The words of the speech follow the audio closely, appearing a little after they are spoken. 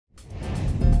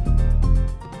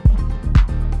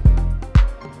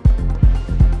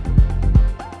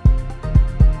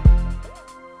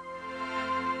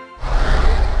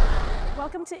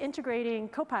welcome to integrating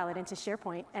Copilot into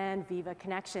SharePoint and Viva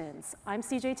Connections. I'm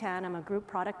𝗦𝗲𝗀𝗀𝗀, I'm a group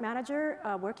product manager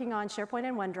working on SharePoint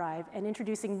and OneDrive and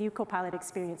introducing new Copilot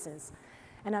experiences.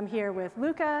 And I'm here with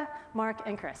Luca, Mark,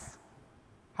 and Chris.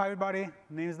 Hi everybody,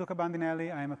 my name is Luca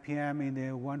Bandinelli. I'm a PM in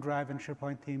the OneDrive and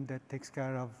SharePoint team that takes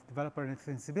care of developer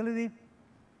extensibility.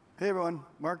 Hey everyone,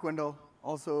 Mark Wendell,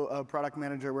 also a product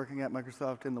manager working at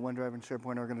Microsoft in the OneDrive and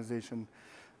SharePoint organization,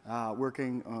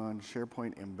 working on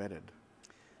SharePoint Embedded.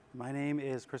 My name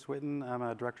is Chris Whitten. I'm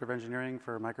a director of engineering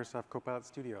for Microsoft Copilot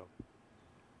Studio.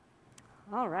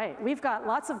 All right, we've got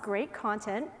lots of great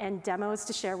content and demos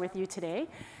to share with you today.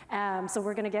 So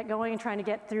we're going to get going and trying to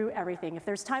get through everything. If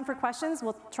there's time for questions,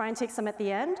 we'll try and take some at the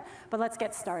end, but let's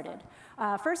get started.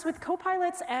 First with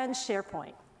Copilots and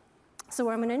SharePoint. So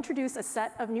I'm going to introduce a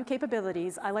set of new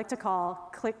capabilities I like to call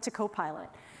Click to Copilot.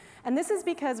 And this is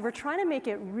because we're trying to make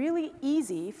it really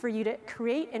easy for you to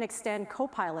create and extend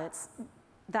Copilots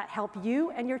that help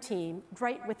you and your team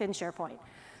right within SharePoint.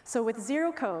 So with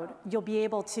zero code, you'll be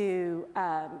able to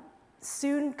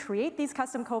soon create these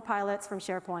custom Copilots from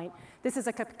SharePoint. This is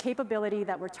a capability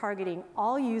that we're targeting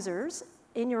all users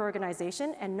in your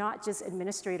organization and not just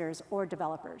administrators or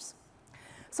developers.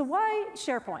 So why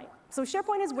SharePoint? So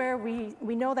SharePoint is where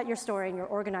we know that you're storing your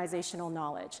organizational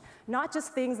knowledge, not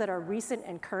just things that are recent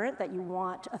and current that you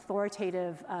want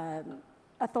authoritative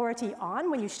authority on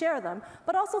when you share them,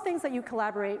 but also things that you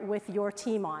collaborate with your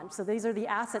team on. So these are the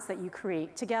assets that you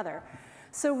create together.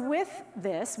 So with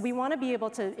this, we want to be able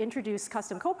to introduce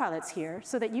custom Copilots here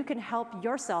so that you can help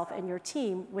yourself and your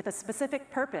team with a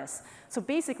specific purpose. So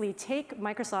basically take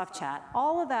Microsoft Chat,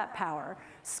 all of that power,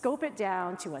 scope it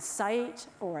down to a site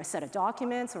or a set of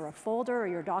documents or a folder or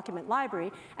your document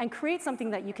library, and create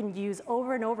something that you can use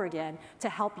over and over again to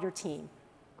help your team.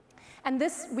 And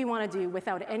this we want to do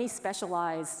without any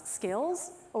specialized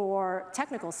skills or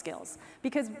technical skills,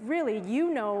 because really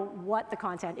you know what the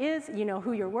content is, you know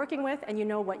who you're working with, and you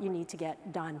know what you need to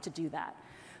get done to do that.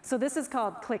 So this is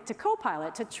called Click to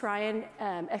Copilot to try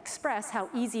and express how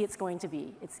easy it's going to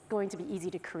be. It's going to be easy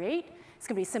to create, it's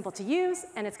going to be simple to use,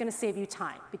 and it's going to save you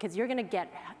time, because you're going to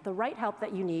get the right help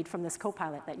that you need from this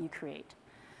Copilot that you create.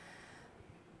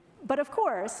 But of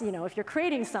course, you know, if you're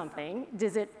creating something,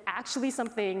 is it actually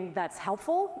something that's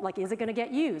helpful? Like, is it going to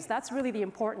get used? That's really the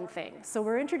important thing. So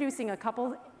we're introducing a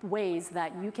couple ways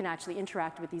that you can actually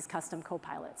interact with these custom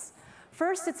Copilots.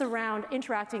 First, it's around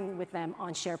interacting with them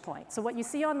on SharePoint. So what you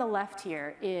see on the left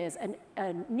here is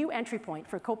a new entry point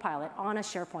for Copilot on a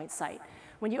SharePoint site.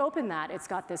 When you open that, it's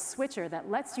got this switcher that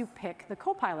lets you pick the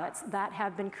Copilots that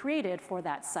have been created for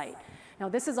that site. Now,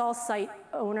 this is all site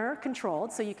owner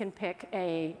controlled, so you can pick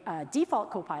a default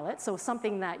Copilot, so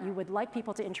something that you would like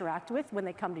people to interact with when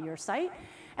they come to your site.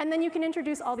 And then you can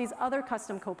introduce all these other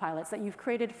custom Copilots that you've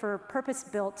created for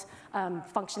purpose-built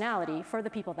functionality for the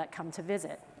people that come to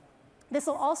visit. This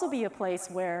will also be a place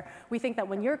where we think that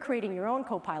when you're creating your own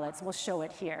Copilots, we'll show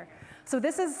it here. So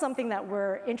this is something that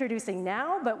we're introducing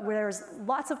now, but there's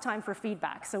lots of time for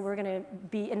feedback. So we're going to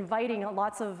be inviting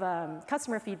lots of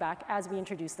customer feedback as we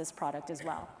introduce this product as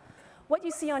well. What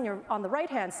you see on the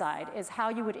right-hand side is how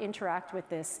you would interact with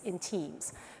this in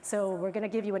Teams. So we're going to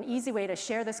give you an easy way to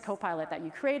share this Copilot that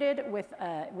you created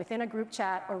within a group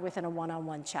chat or within a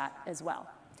one-on-one chat as well.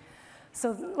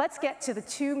 So let's get to the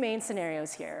two main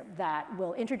scenarios here that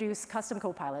will introduce custom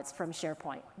Copilots from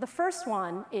SharePoint. The first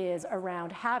one is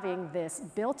around having this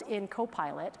built-in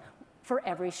Copilot for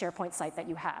every SharePoint site that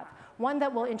you have. One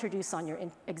that we'll introduce on your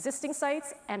existing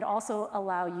sites and also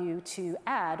allow you to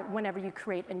add whenever you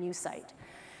create a new site.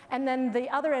 And then the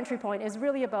other entry point is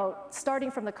really about starting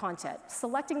from the content,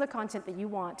 selecting the content that you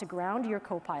want to ground your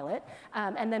Copilot,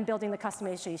 and then building the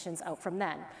customizations out from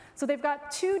then. So they've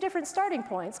got two different starting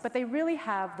points, but they really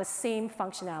have the same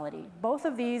functionality. Both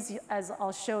of these, as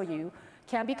I'll show you,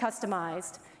 can be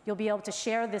customized. You'll be able to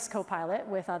share this Copilot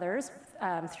with others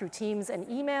through Teams and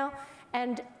email.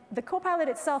 And the Copilot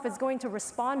itself is going to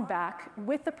respond back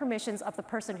with the permissions of the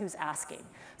person who's asking.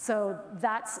 So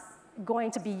that's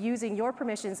going to be using your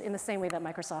permissions in the same way that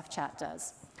Microsoft Chat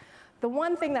does. The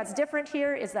one thing that's different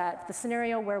here is that the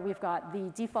scenario where we've got the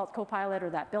default Copilot or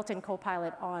that built-in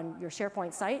Copilot on your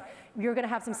SharePoint site, you're going to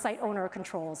have some site owner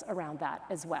controls around that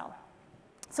as well.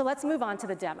 So let's move on to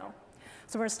the demo.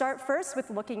 So we're going to start first with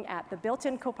looking at the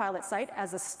built-in Copilot site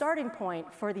as a starting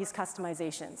point for these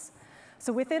customizations.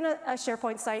 So within a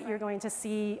SharePoint site, you're going to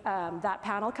see that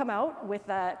panel come out with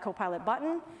the Copilot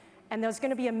button. And there's going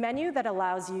to be a menu that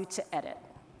allows you to edit.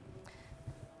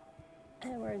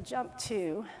 And we're going to jump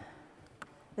to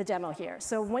the demo here.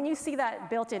 So when you see that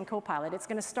built-in Copilot, it's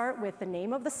going to start with the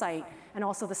name of the site and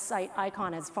also the site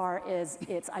icon as far as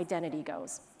its identity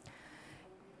goes.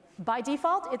 by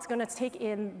default, it's going to take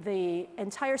in the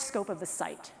entire scope of the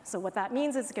site. So what that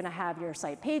means is it's going to have your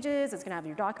site pages, it's going to have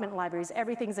your document libraries,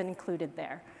 everything's included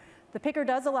there. The picker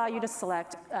does allow you to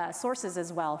select sources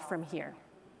as well from here.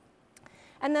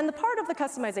 And then the part of the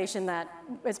customization that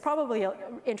is probably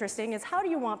interesting is how do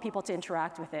you want people to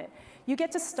interact with it? You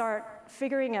get to start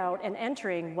figuring out and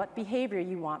entering what behavior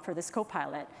you want for this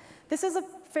Copilot. This is a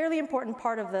fairly important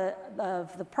part of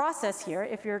the process here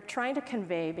if you're trying to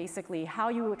convey basically how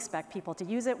you expect people to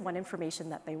use it, what information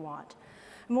that they want.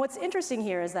 And what's interesting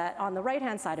here is that on the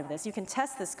right-hand side of this, you can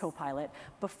test this Copilot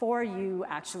before you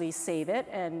actually save it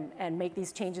and make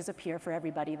these changes appear for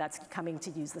everybody that's coming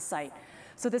to use the site.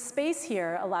 So the space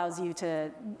here allows you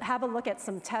to have a look at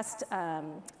some test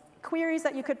queries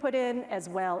that you could put in, as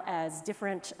well as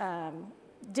different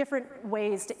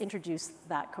ways to introduce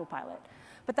that Copilot.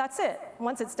 But that's it.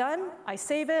 Once it's done, I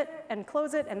save it and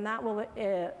close it, and that will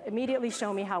immediately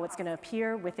show me how it's going to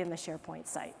appear within the SharePoint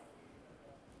site.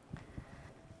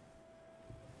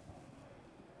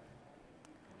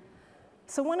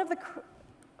 So one of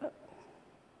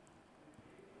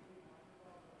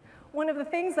the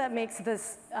things that makes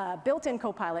this built-in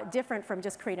Copilot different from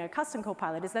just creating a custom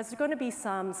Copilot is there's going to be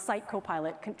some site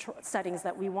Copilot settings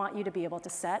that we want you to be able to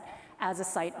set as a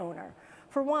site owner.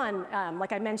 For one,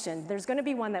 like I mentioned, there's going to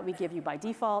be one that we give you by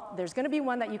default. There's going to be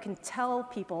one that you can tell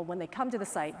people when they come to the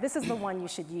site, this is the one you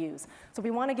should use. So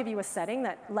we want to give you a setting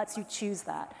that lets you choose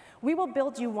that. We will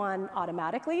build you one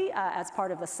automatically as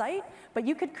part of the site, but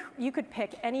you could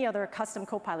pick any other custom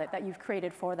Copilot that you've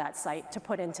created for that site to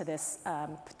put into this,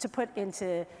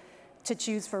 to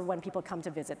choose for when people come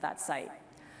to visit that site.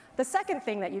 The second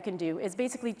thing that you can do is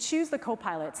basically choose the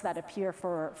Copilots that appear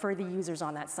for the users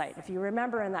on that site. If you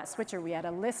remember in that switcher, we had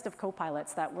a list of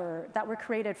Copilots that were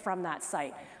created from that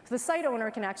site. So the site owner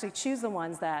can actually choose the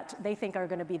ones that they think are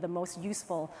going to be the most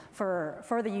useful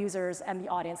for the users and the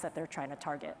audience that they're trying to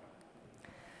target.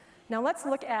 Now let's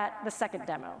look at the second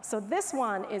demo. So this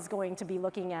one is going to be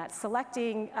looking at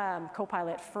selecting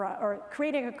Copilot or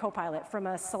creating a Copilot from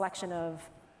a selection of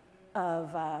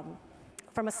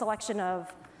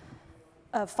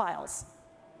files.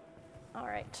 All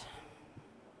right.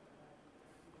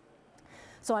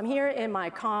 So I'm here in my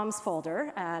comms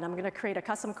folder, and I'm going to create a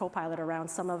custom Copilot around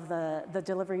some of the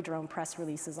delivery drone press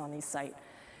releases on these sites.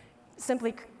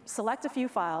 Simply select a few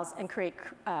files and create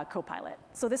Copilot.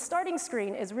 So this starting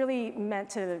screen is really meant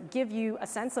to give you a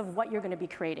sense of what you're going to be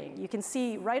creating. You can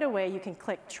see right away, you can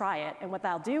click Try It, and what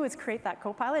that'll do is create that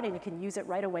Copilot, and you can use it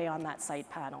right away on that site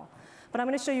panel. But I'm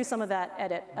going to show you some of that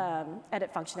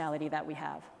edit functionality that we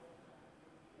have.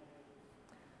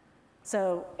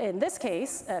 So in this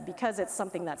case, because it's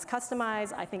something that's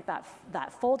customized, I think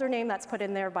that folder name that's put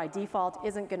in there by default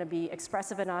isn't going to be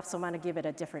expressive enough, so I'm going to give it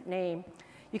a different name.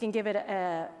 You can give it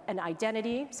an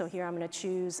identity. So here I'm going to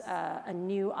choose a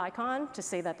new icon to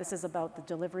say that this is about the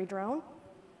delivery drone.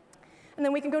 And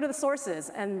then we can go to the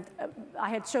sources. And I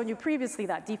had shown you previously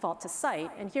that default to site.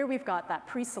 And here we've got that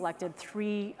pre-selected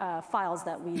 3 files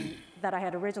that I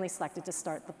had originally selected to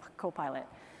start the Copilot.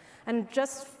 And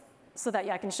just so that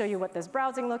I can show you what this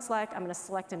browsing looks like, I'm going to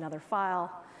select another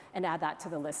file and add that to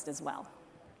the list as well.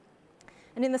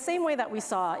 And in the same way that we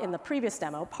saw in the previous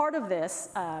demo, part of this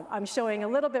I'm showing a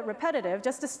little bit repetitive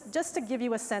just to give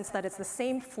you a sense that it's the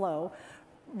same flow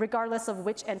regardless of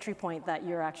which entry point that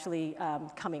you're actually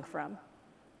coming from.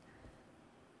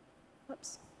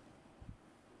 Whoops.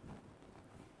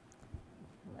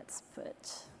 Let's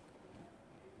put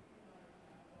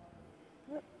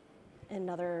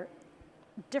another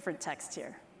different text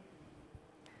here.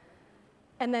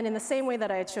 And then in the same way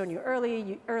that I had shown you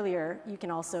earlier, you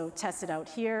can also test it out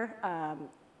here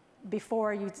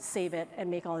before you save it and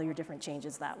make all your different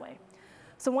changes that way.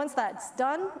 So once that's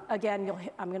done, again,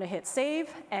 I'm going to hit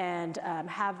Save and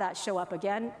have that show up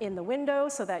again in the window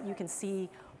so that you can see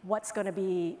what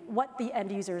the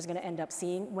end user is going to end up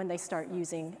seeing when they start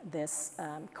using this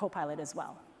Copilot as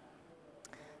well.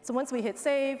 So once we hit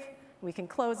Save, we can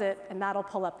close it, and that'll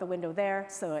pull up the window there,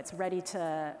 so it's ready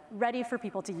for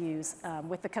people to use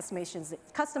with the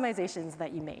customizations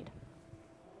that you made.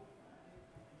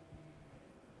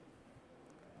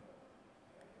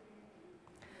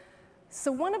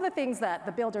 So one of the things that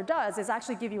the builder does is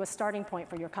actually give you a starting point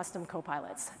for your custom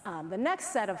Copilots. The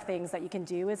next set of things that you can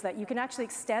do is that you can actually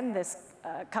extend this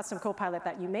custom Copilot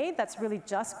that you made that's really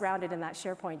just grounded in that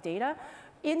SharePoint data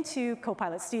into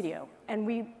Copilot Studio. And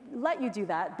we let you do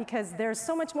that because there's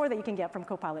so much more that you can get from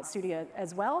Copilot Studio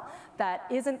as well that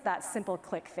isn't that simple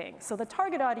click thing. So the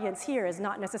target audience here is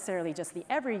not necessarily just the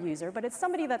every user, but it's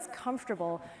somebody that's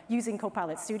comfortable using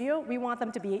Copilot Studio. We want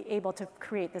them to be able to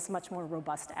create this much more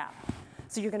robust app.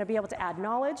 So you're going to be able to add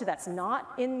knowledge that's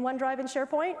not in OneDrive and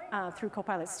SharePoint through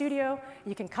Copilot Studio.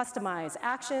 You can customize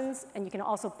actions, and you can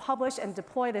also publish and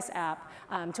deploy this app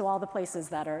to all the places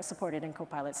that are supported in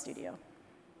Copilot Studio.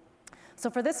 So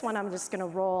for this one, I'm just going to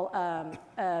roll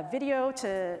a video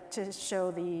to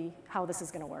show how this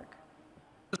is going to work.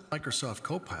 Microsoft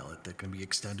Copilot that can be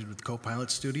extended with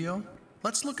Copilot Studio.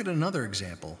 Let's look at another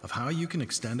example of how you can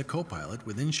extend a Copilot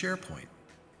within SharePoint.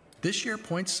 This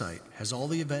SharePoint site has all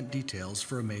the event details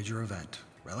for a major event,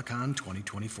 𝗦𝗲𝗀𝗀𝗀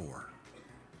 2024.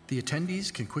 The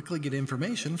attendees can quickly get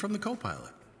information from the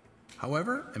Copilot.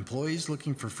 However, employees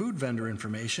looking for food vendor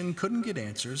information couldn't get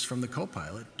answers from the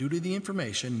Copilot due to the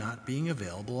information not being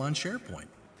available on SharePoint.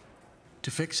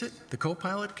 To fix it, the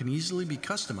Copilot can easily be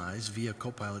customized via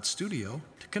Copilot Studio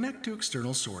to connect to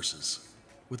external sources.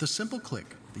 With a simple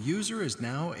click, the user is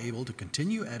now able to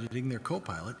continue editing their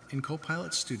Copilot in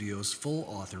Copilot Studio's full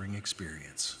authoring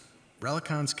experience.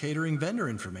 𝗦𝗲𝗀𝗀𝗀's catering vendor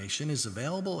information is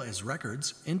available as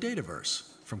records in Dataverse.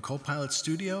 From Copilot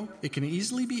Studio, it can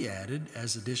easily be added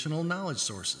as additional knowledge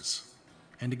sources.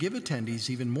 And to give attendees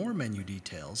even more menu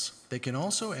details, they can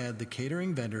also add the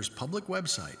catering vendor's public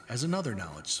website as another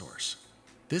knowledge source.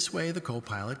 This way, the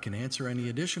Copilot can answer any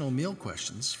additional meal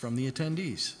questions from the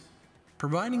attendees.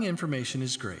 Providing information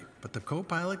is great, but the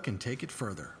Copilot can take it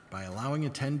further by allowing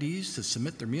attendees to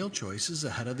submit their meal choices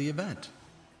ahead of the event.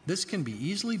 This can be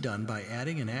easily done by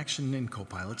adding an action in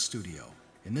Copilot Studio.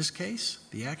 In this case,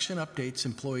 the action updates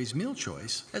employees' meal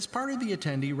choice as part of the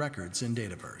attendee records in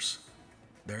Dataverse.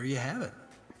 There you have it.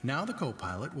 Now the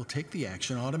Copilot will take the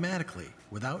action automatically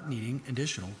without needing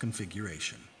additional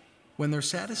configuration. When they're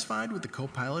satisfied with the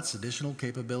Copilot's additional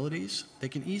capabilities, they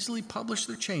can easily publish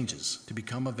their changes to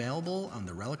become available on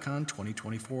the 𝗦𝗲𝗀𝗀𝗀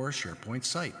 2024 SharePoint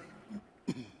site.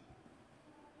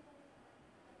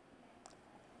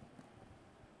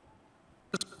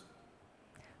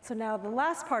 So now the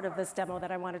last part of this demo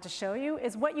that I wanted to show you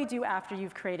is what you do after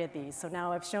you've created these. So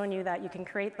now I've shown you that you can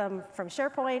create them from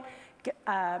SharePoint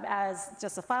as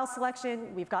just a file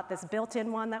selection. We've got this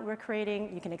built-in one that we're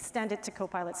creating. You can extend it to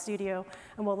Copilot Studio,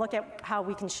 and we'll look at how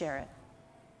we can share it.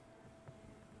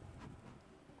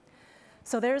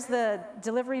 So there's the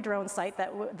delivery drone site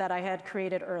that I had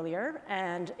created earlier,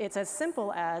 and it's as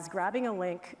simple as grabbing a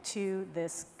link to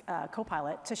this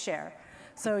Copilot to share.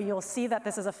 So you'll see that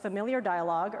this is a familiar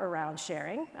dialogue around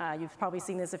sharing. You've probably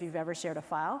seen this if you've ever shared a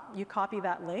file. You copy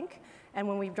that link, and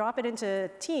when we drop it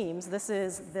into Teams, this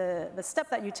is the step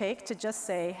that you take to just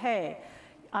say, hey,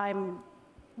 I'm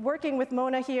working with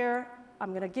Mona here.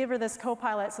 I'm going to give her this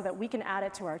Copilot so that we can add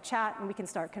it to our chat, and we can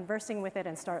start conversing with it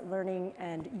and start learning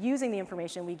and using the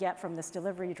information we get from this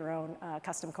delivery drone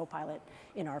custom Copilot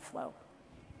in our flow.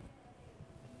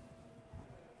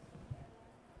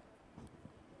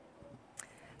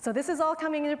 So this is all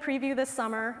coming into preview this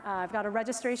summer. I've got a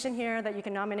registration here that you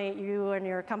can nominate you and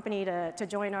your company to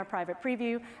join our private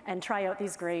preview and try out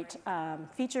these great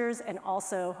features, and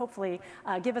also hopefully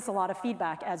give us a lot of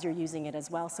feedback as you're using it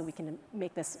as well, so we can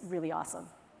make this really awesome.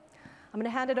 I'm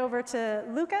going to hand it over to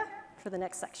Luca for the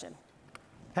next section.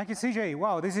 Thank you, CJ.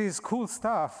 Wow, this is cool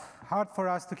stuff. Hard for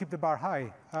us to keep the bar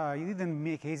high. You didn't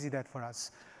make easy that for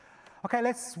us. Okay,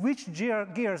 let's switch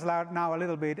gears now a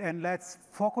little bit, and let's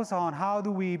focus on how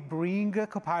do we bring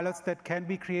copilots that can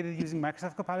be created using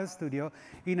Microsoft Copilot Studio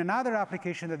in another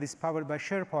application that is powered by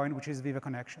SharePoint, which is Viva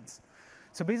Connections.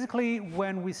 So basically,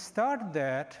 when we start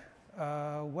that,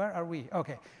 where are we?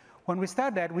 Okay. When we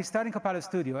start that, we start in Copilot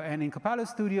Studio, and in Copilot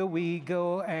Studio, we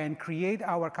go and create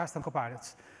our custom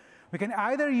copilots. We can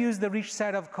either use the rich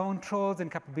set of controls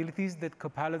and capabilities that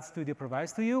Copilot Studio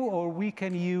provides to you, or we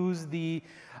can use the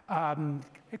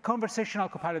conversational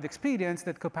Copilot experience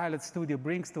that Copilot Studio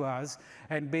brings to us,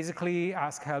 and basically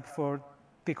ask help for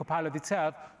the Copilot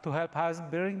itself to help us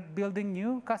building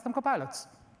new custom Copilots.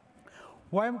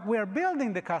 When we're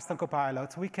building the custom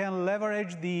Copilots, we can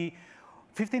leverage the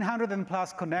 1,500 and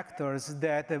plus connectors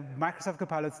that the Microsoft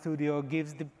Copilot Studio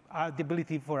gives the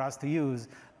ability for us to use.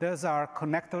 Those are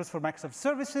connectors for Microsoft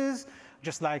services,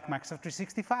 just like Microsoft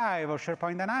 365 or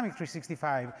SharePoint Dynamics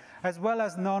 365, as well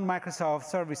as non-Microsoft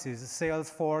services,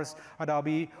 Salesforce,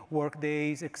 Adobe,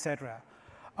 Workdays, etc.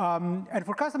 And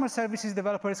for customer services,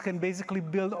 developers can basically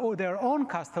build their own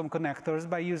custom connectors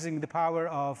by using the power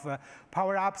of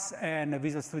Power Apps and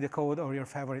Visual Studio Code or your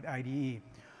favorite IDE.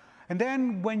 And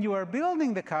then when you are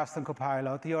building the custom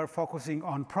Copilot, you are focusing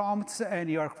on prompts and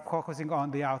you are focusing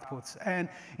on the outputs. And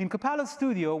in Copilot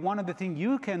Studio, one of the things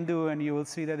you can do, and you will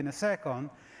see that in a second,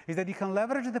 is that you can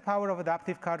leverage the power of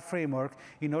Adaptive Card Framework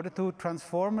in order to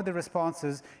transform the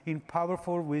responses in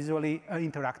powerful, visually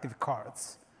interactive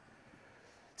cards.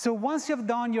 So once you've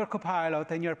done your Copilot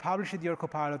and you're published your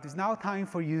Copilot, it's now time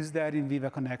for use that in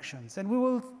Viva Connections. And we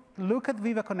will look at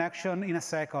Viva Connection in a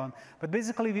second. But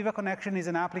basically, Viva Connection is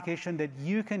an application that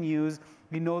you can use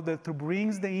in order to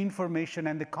bring the information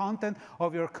and the content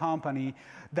of your company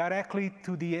directly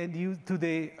to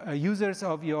the users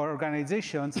of your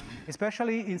organizations,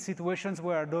 especially in situations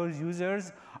where those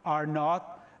users are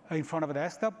not in front of a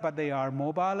desktop, but they are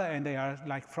mobile and they are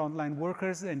like frontline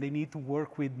workers and they need to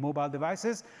work with mobile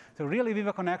devices. So really,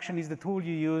 Viva Connection is the tool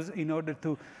you use in order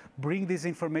to bring this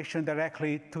information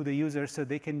directly to the user so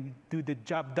they can do the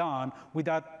job done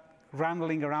without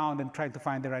rambling around and trying to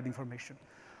find the right information.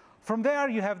 From there,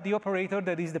 you have the operator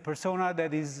that is the persona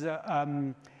that is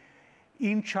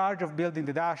in charge of building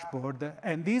the dashboard.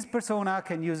 And this persona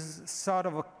can use sort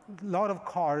of a lot of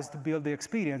cards to build the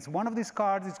experience. One of these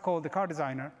cards is called the card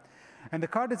designer. And the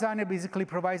card designer basically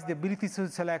provides the ability to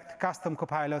select custom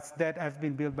copilots that have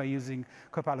been built by using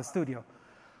Copilot Studio.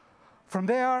 From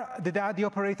there, the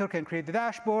operator can create the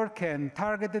dashboard, can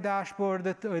target the dashboard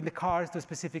and the cards to a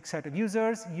specific set of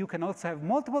users. You can also have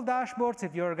multiple dashboards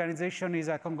if your organization is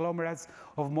a conglomerate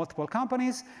of multiple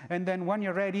companies. And then when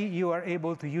you're ready, you are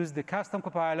able to use the custom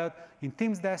Copilot in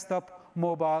Teams desktop,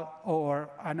 mobile,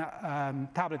 or a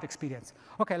tablet experience.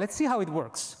 OK, let's see how it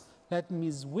works. Let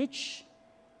me switch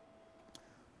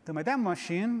to my demo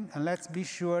machine, and let's be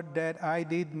sure that I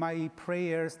did my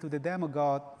prayers to the demo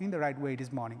god in the right way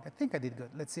this morning. I think I did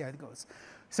good. Let's see how it goes.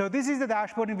 So this is the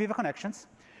dashboard in Viva Connections.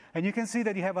 And you can see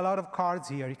that you have a lot of cards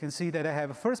here. You can see that I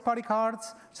have first-party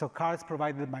cards, so cards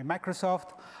provided by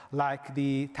Microsoft, like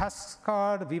the Tasks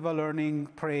card, Viva Learning,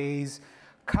 Praise.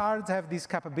 Cards have these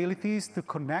capabilities to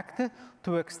connect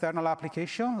to external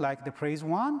application, like the Praise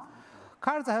one.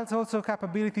 Cards has also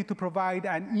capability to provide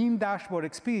an in-dashboard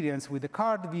experience with the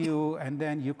card view, and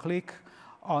then you click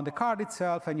on the card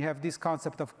itself, and you have this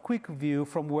concept of quick view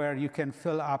from where you can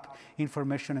fill up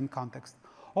information and context.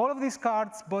 All of these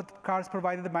cards, both cards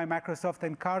provided by Microsoft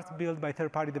and cards built by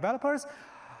third-party developers,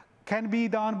 can be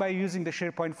done by using the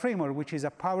SharePoint framework, which is a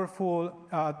powerful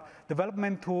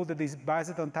development tool that is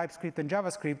based on TypeScript and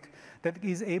JavaScript that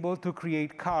is able to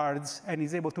create cards and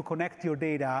is able to connect your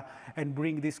data and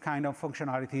bring this kind of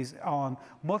functionalities on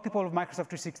multiple Microsoft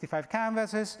 365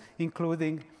 canvases,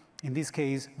 including, in this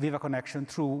case, Viva Connection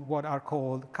through what are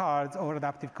called cards or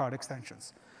adaptive card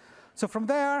extensions. So from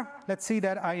there, let's see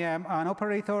that I am an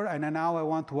operator, and now I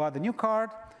want to add a new card.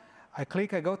 I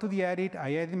click, I go to the edit,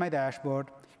 I edit my dashboard.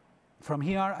 From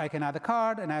here, I can add a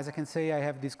card, and as I can say, I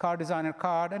have this card designer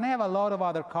card, and I have a lot of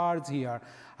other cards here.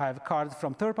 I have cards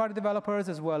from third-party developers,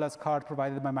 as well as cards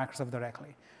provided by Microsoft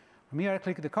directly. From here, I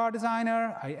click the card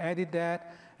designer, I edit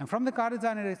that, and from the card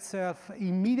designer itself,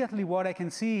 immediately what I can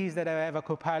see is that I have a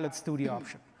Copilot Studio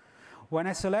option. When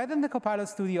I select the Copilot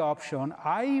Studio option,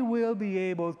 I will be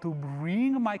able to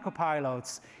bring my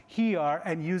copilots here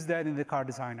and use that in the card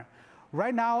designer.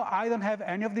 Right now, I don't have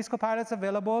any of these copilots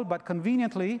available, but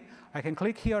conveniently, I can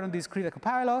click here on this Create a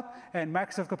Copilot, and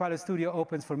Microsoft Copilot Studio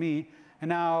opens for me. And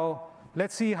now,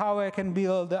 let's see how I can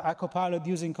build a Copilot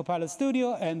using Copilot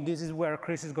Studio, and this is where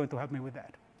Chris is going to help me with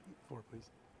that. Forward, please.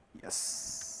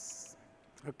 Yes.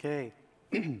 OK.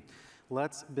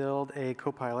 Let's build a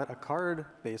Copilot, a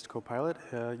card-based Copilot,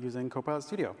 using Copilot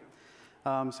Studio.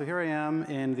 So here I am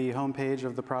in the home page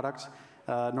of the product.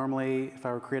 Normally, if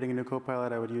I were creating a new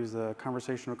Copilot, I would use the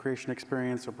conversational creation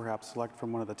experience or perhaps select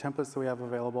from one of the templates that we have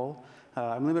available.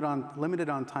 I'm limited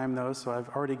on time, though, so I've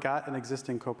already got an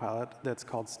existing Copilot that's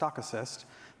called Stock Assist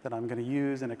that I'm going to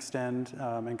use and extend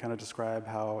and kind of describe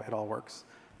how it all works.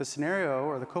 The scenario,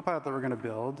 or the Copilot that we're going to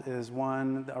build, is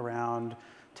one around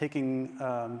taking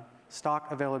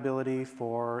stock availability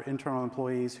for internal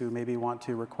employees who maybe want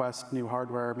to request new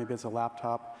hardware. Maybe it's a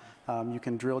laptop. You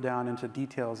can drill down into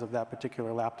details of that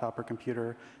particular laptop or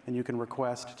computer, and you can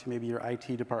request to maybe your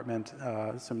IT department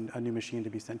a new machine to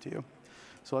be sent to you.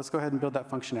 So let's go ahead and build that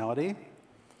functionality.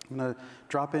 I'm going to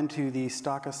drop into the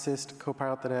Stock Assist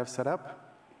Copilot that I have set up.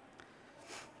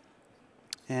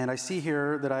 And I see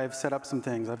here that I've set up some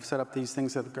things. I've set up these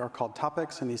things that are called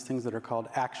topics and these things that are called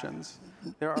actions.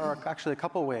 There are actually a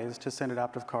couple ways to send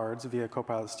adaptive cards via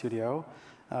Copilot Studio.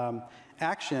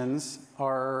 Actions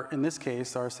are, in this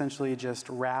case, are essentially just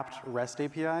wrapped REST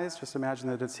APIs. Just imagine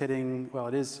that it's hitting, well,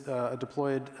 it is a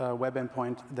deployed web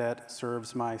endpoint that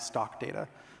serves my stock data.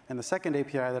 And the second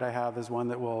API that I have is one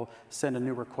that will send a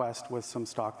new request with some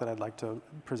stock that I'd like to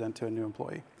present to a new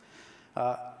employee.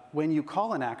 When you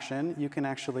call an action, you can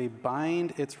actually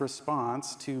bind its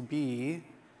response to be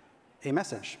a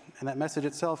message. And that message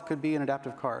itself could be an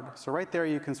adaptive card. So right there,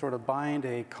 you can sort of bind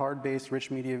a card-based rich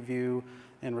media view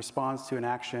in response to an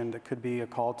action that could be a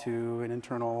call to an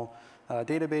internal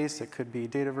database. It could be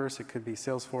Dataverse. It could be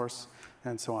Salesforce,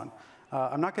 and so on.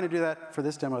 I'm not going to do that for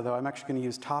this demo, though. I'm actually going to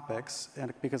use topics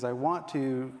because I want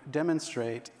to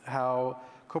demonstrate how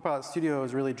Copilot Studio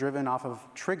is really driven off of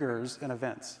triggers and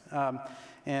events.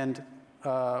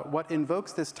 What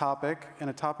invokes this topic, and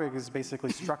a topic is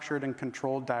basically structured and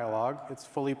controlled dialogue. It's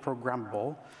fully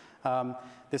programmable.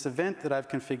 This event that I've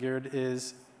configured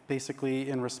is basically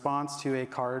in response to a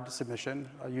card submission,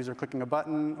 a user clicking a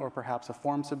button, or perhaps a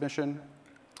form submission.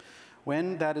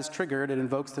 When that is triggered, it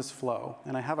invokes this flow.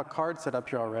 And I have a card set up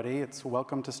here already. It's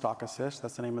Welcome to Stock Assist.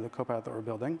 That's the name of the Copilot that we're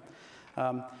building.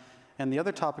 And the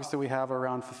other topics that we have are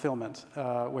around fulfillment,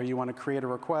 where you want to create a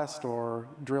request or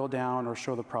drill down or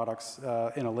show the products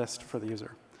in a list for the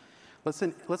user.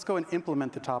 Let's go and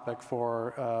implement the topic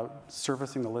for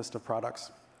surfacing the list of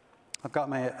products. I've got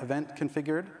my event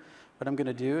configured. What I'm going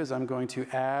to do is I'm going to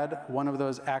add one of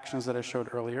those actions that I showed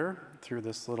earlier through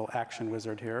this little action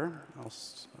wizard here. I'll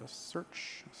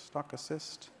search Stock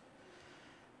Assist,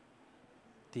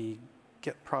 the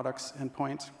Get Products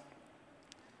endpoint.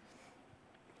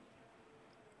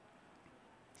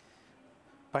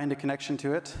 Bind a connection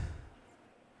to it.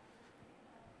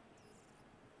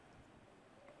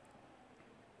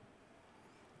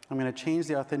 I'm going to change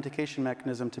the authentication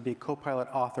mechanism to be Copilot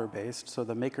author-based, so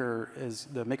the maker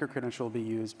credential will be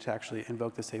used to actually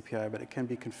invoke this API, but it can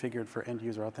be configured for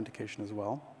end-user authentication as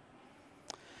well.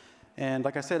 And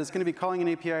like I said, it's going to be calling an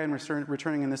API and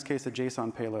returning, in this case, a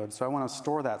JSON payload. So I want to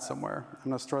store that somewhere.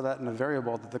 I'm going to store that in a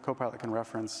variable that the Copilot can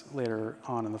reference later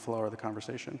on in the flow of the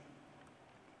conversation.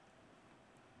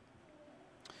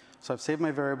 So I've saved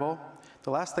my variable.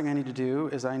 The last thing I need to do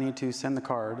is I need to send the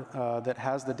card that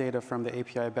has the data from the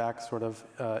API back sort of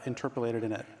interpolated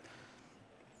in it.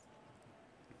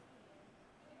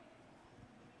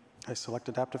 I select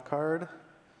adaptive card.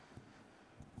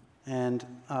 And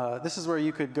this is where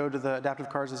you could go to the adaptive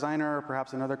cards designer or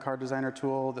perhaps another card designer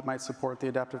tool that might support the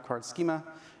adaptive card schema.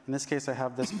 In this case, I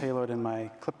have this payload in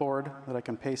my clipboard that I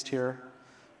can paste here.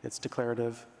 It's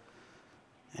declarative.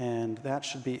 And that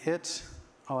should be it.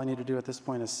 All I need to do at this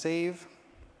point is save.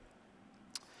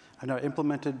 I've now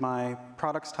implemented my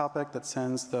products topic that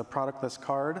sends the product list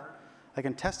card. I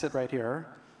can test it right here.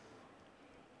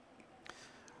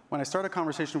 When I start a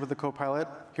conversation with the Copilot,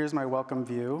 here's my welcome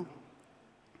view.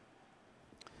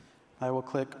 I will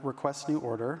click Request New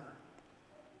Order.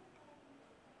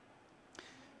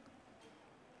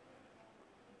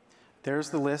 There's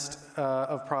the list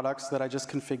of products that I just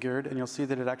configured, and you'll see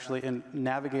that it actually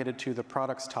navigated to the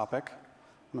products topic.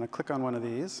 I'm going to click on one of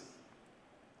these.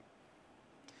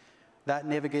 That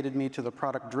navigated me to the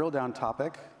product drill down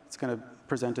topic. It's going to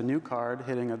present a new card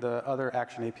hitting the other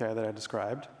action API that I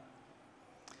described.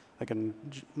 I can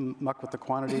muck with the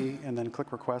quantity and then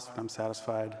click request when I'm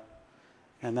satisfied.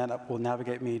 And that will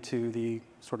navigate me to the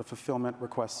sort of fulfillment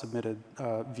request submitted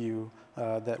view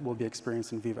that will be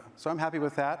experienced in Viva. So I'm happy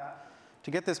with that.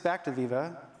 To get this back to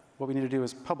Viva, what we need to do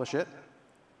is publish it.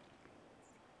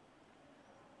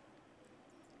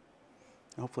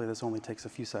 Hopefully this only takes a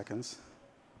few seconds.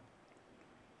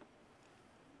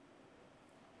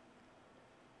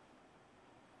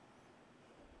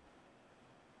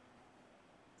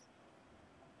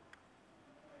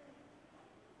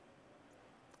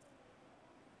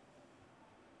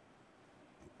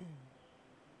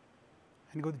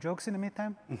 Any good jokes in the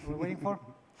meantime we're waiting for?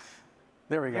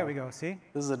 There we go. There we go, see?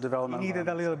 This is a development. You needed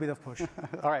a little bit of push.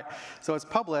 All right, so it's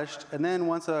published, and then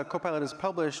once a Copilot is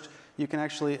published, you can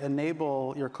actually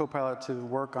enable your Copilot to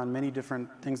work on many different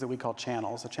things that we call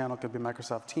channels. A channel could be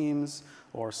Microsoft Teams,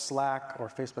 or Slack, or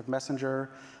Facebook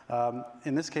Messenger.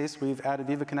 In this case, we've added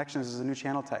Viva Connections as a new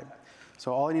channel type.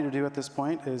 So all I need to do at this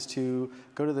point is to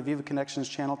go to the Viva Connections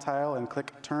channel tile and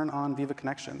click Turn on Viva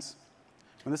Connections.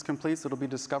 When this completes, it'll be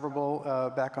discoverable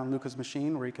back on Luca's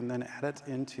machine, where he can then add it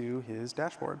into his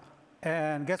dashboard.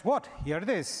 And guess what? Here it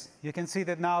is. You can see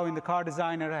that now in the Card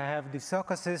Designer, I have the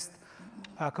Stock Assist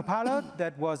Copilot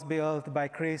that was built by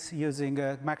Chris using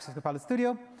Microsoft Copilot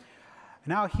Studio.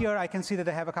 Now here I can see that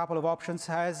I have a couple of options.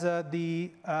 As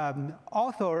the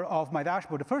author of my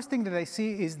dashboard, the first thing that I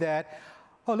see is that,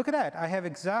 oh, look at that. I have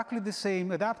exactly the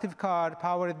same adaptive card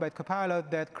powered by Copilot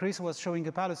that Chris was showing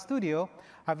Copilot Studio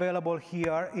available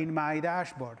here in my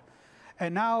dashboard.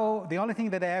 And now the only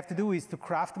thing that I have to do is to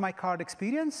craft my card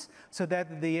experience so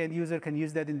that the end user can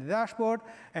use that in the dashboard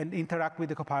and interact with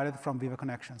the Copilot from Viva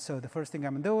Connections. So the first thing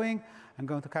I'm doing, I'm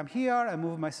going to come here and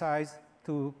move my size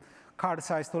to card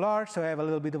size to large, so I have a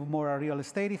little bit of more real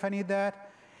estate if I need that.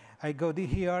 I go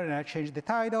here and I change the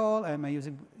title, and I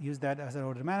use that as an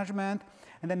order management.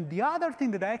 And then the other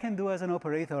thing that I can do as an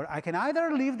operator, I can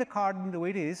either leave the card the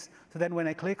way it is, so then when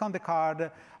I click on the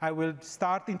card, I will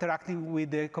start interacting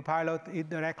with the Copilot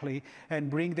directly and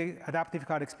bring the adaptive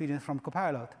card experience from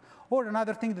Copilot. Or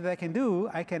another thing that I can do,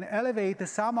 I can elevate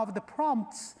some of the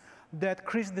prompts that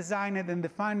Chris designed and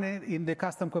defined in the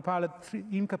custom Copilot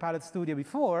in Copilot Studio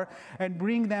before, and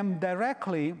bring them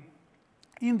directly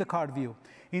in the card view.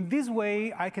 In this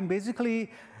way, I can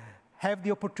basically have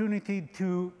the opportunity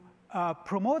to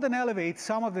promote and elevate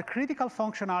some of the critical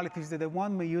functionalities that I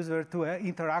want my user to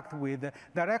interact with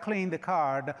directly in the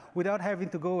card without having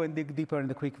to go and dig deeper in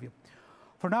the quick view.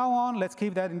 From now on, let's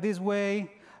keep that in this way.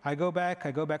 I go back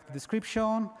to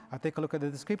description. I take a look at the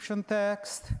description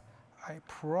text. I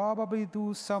probably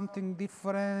do something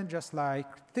different, just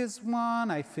like this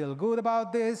one. I feel good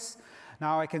about this.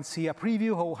 Now I can see a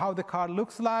preview of how the card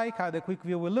looks like, how the quick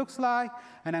view will look like,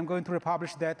 and I'm going to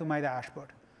republish that to my dashboard.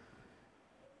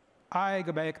 I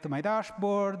go back to my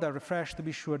dashboard, I refresh to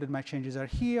be sure that my changes are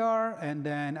here, and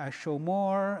then I show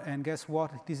more, and guess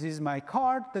what? This is my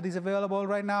card that is available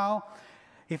right now.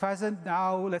 If I said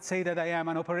now, let's say that I am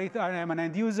an operator, I am an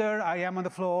end user, I am on the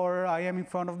floor, I am in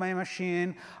front of my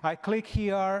machine, I click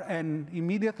here, and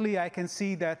immediately I can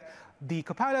see that the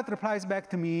Copilot replies back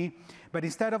to me, but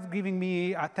instead of giving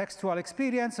me a textual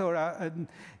experience or an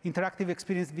interactive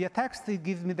experience via text, it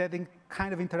gives me that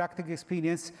kind of interactive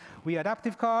experience via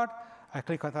adaptive card. I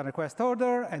click on the request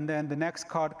order, and then the next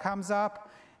card comes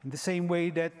up in the same way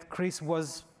that Chris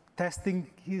was testing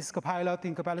his Copilot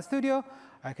in Copilot Studio.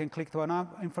 I can click to an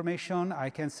information, I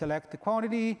can select the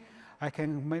quantity, I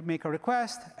can make a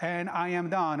request, and I am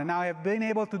done. And now I've been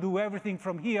able to do everything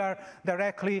from here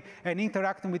directly and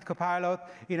interacting with Copilot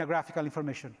in a graphical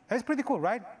information. That's pretty cool,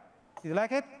 right? You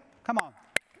like it? Come on.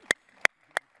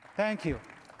 Thank you.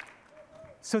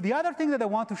 So the other thing that I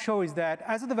want to show is that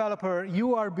as a developer,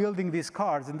 you are building these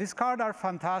cards, and these cards are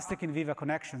fantastic in Viva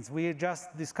Connections. We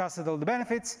just discussed all the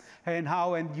benefits and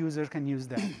how end users can use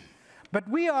them. But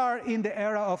we are in the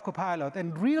era of Copilot,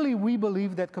 and really we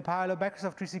believe that Copilot,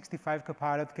 Microsoft 365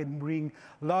 Copilot, can bring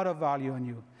a lot of value on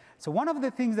you. So one of the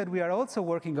things that we are also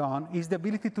working on is the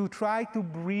ability to try to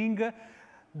bring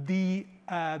the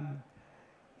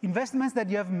investments that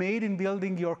you have made in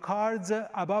building your cards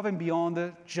above and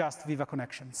beyond just Viva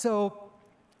Connections. So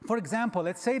for example,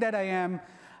 let's say that I am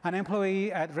an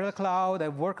employee at Rail Cloud.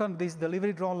 I've worked on this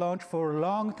delivery drone launch for a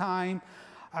long time.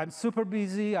 I'm super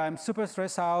busy, I'm super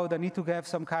stressed out, I need to have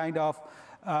some kind of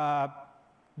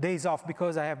days off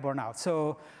because I have burnout.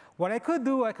 So what I could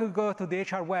do, I could go to the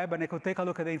HR web and I could take a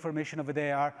look at the information over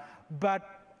there. But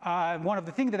one of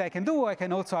the things that I can do, I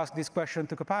can also ask this question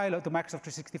to Copilot, to Microsoft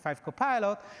 365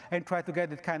 Copilot, and try to get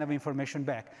that kind of information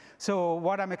back. So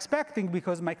what I'm expecting,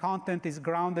 because my content is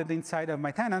grounded inside of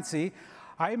my tenancy,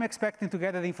 I'm expecting to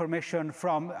get that information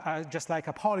from just like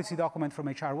a policy document from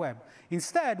HR Web.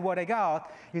 Instead, what I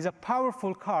got is a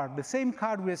powerful card, the same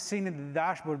card we have seen in the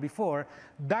dashboard before,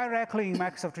 directly in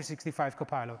Microsoft 365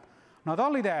 Copilot. Not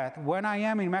only that, when I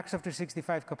am in Microsoft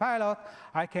 365 Copilot,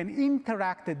 I can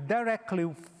interact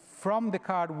directly from the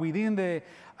card within the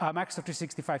Microsoft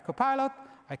 365 Copilot.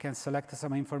 I can select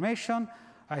some information.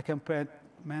 I can put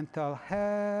mental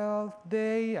health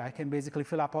day. I can basically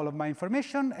fill up all of my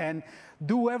information and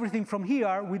do everything from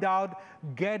here without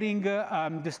getting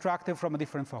distracted from a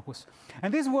different focus.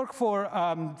 And this works for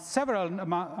several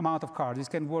amount of cards. This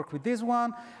can work with this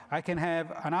one. I can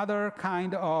have another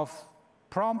kind of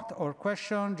prompt or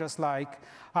question, just like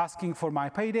asking for my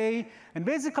payday. And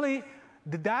basically,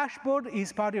 the dashboard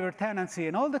is part of your tenancy,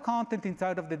 and all the content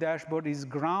inside of the dashboard is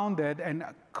grounded, and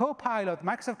Copilot,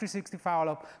 Microsoft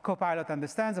 365 Copilot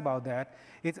understands about that.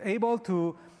 It's able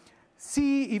to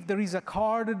see if there is a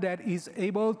card that is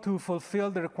able to fulfill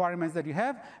the requirements that you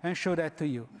have and show that to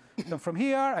you. So from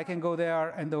here, I can go there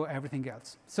and do everything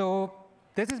else. So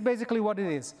this is basically what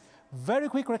it is. Very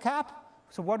quick recap.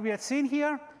 So what we have seen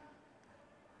here,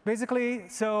 basically,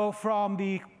 so from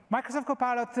the Microsoft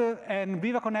Copilot and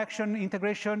Viva Connection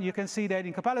integration, you can see that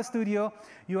in Copilot Studio,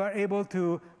 you are able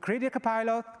to create a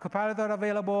Copilot. Copilot are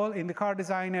available in the card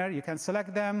designer. You can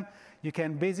select them. You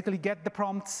can basically get the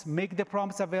prompts, make the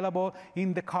prompts available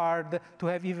in the card to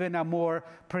have even a more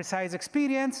precise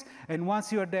experience. And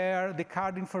once you're there, the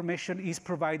card information is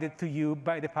provided to you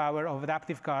by the power of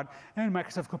Adaptive Card and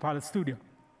Microsoft Copilot Studio.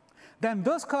 Then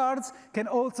those cards can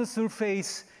also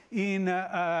surface in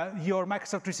your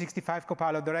Microsoft 365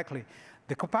 Copilot directly.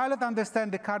 The Copilot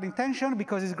understands the card intention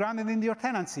because it's grounded in your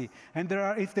tenancy. And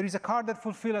if there is a card that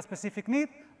fulfills a specific need,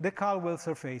 the card will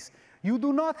surface. You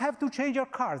do not have to change your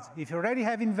cards. If you already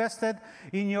have invested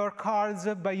in your cards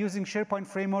by using SharePoint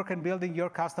framework and building your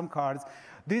custom cards,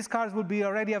 these cards will be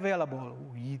already available.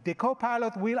 The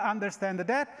Copilot will understand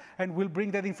that and will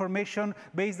bring that information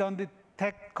based on the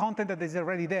content that is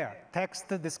already there, text,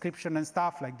 description, and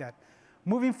stuff like that.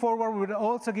 Moving forward, we will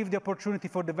also give the opportunity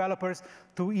for developers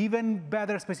to even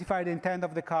better specify the intent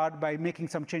of the card by making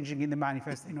some changing in the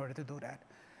manifest in order to do that.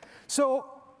 So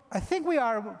I think we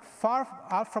are far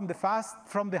out from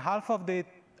the half of the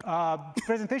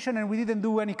presentation, and we didn't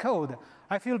do any code.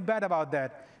 I feel bad about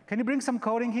that. Can you bring some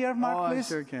coding here, Mark, please? I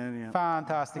sure can, yeah.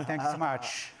 Fantastic. Thank you so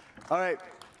much. All right.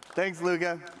 Thanks,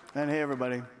 Luca. And hey,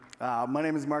 everybody. My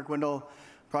name is Mark Windle,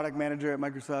 product manager at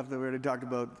Microsoft that we already talked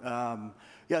about.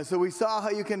 Yeah, so we saw how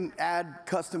you can add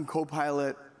custom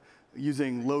Copilot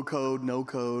using low code, no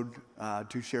code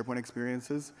to SharePoint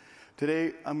experiences.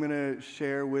 Today, I'm going to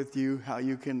share with you how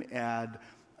you can add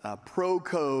pro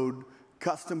code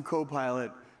custom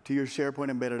Copilot to your SharePoint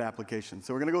embedded application.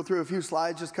 So we're going to go through a few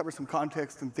slides, just cover some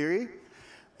context and theory.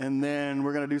 And then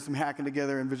we're going to do some hacking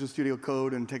together in Visual Studio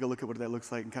Code and take a look at what that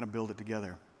looks like and kind of build it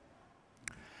together.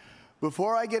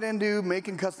 Before I get into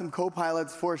making custom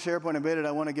Copilots for SharePoint Embedded,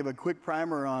 I want to give a quick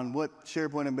primer on what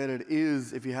SharePoint Embedded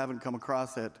is if you haven't come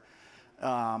across it.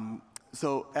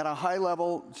 So at a high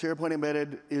level, SharePoint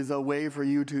Embedded is a way for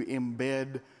you to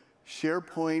embed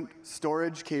SharePoint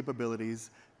storage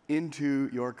capabilities into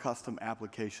your custom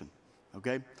application.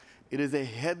 Okay? It is a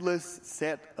headless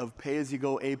set of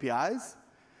pay-as-you-go APIs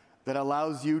that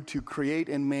allows you to create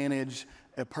and manage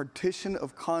a partition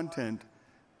of content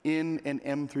in an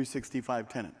M365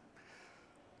 tenant.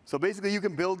 So basically, you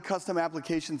can build custom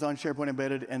applications on SharePoint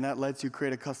Embedded, and that lets you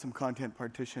create a custom content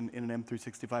partition in an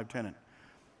M365 tenant.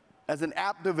 As an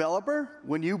app developer,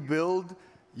 when you build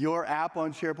your app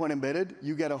on SharePoint Embedded,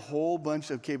 you get a whole bunch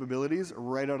of capabilities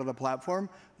right out of the platform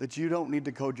that you don't need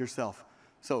to code yourself.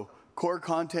 So core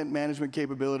content management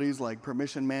capabilities like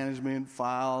permission management,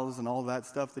 files, and all that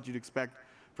stuff that you'd expect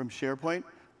from SharePoint,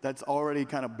 that's already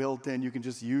kind of built in. You can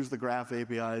just use the graph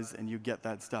APIs and you get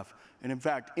that stuff. And in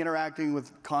fact, interacting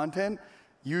with content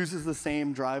uses the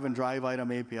same drive and drive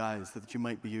item APIs that you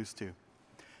might be used to.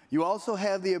 You also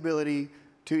have the ability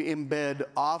to embed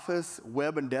Office,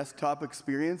 web, and desktop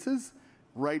experiences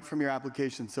right from your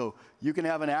application. So you can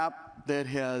have an app that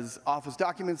has Office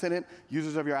documents in it.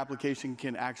 Users of your application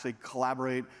can actually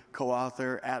collaborate,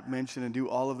 co-author, @mention, and do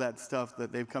all of that stuff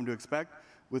that they've come to expect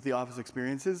with the Office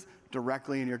experiences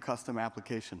directly in your custom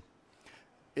application.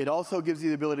 It also gives you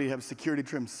the ability to have security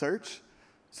trim search.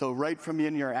 So right from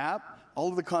in your app, all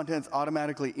of the content's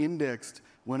automatically indexed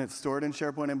when it's stored in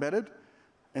SharePoint Embedded.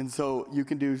 And so you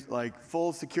can do like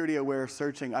full security-aware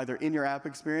searching either in your app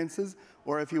experiences,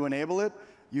 or if you enable it,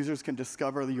 users can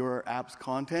discover your app's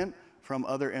content from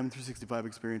other M365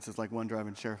 experiences like OneDrive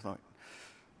and SharePoint.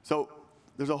 So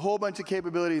there's a whole bunch of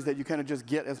capabilities that you kind of just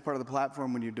get as part of the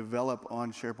platform when you develop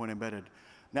on SharePoint Embedded.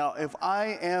 Now, if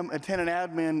I am a tenant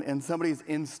admin and somebody's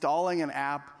installing an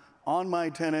app on my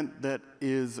tenant that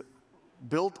is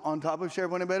built on top of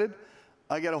SharePoint Embedded,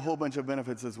 I get a whole bunch of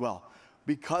benefits as well.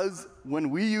 Because when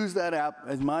we use that app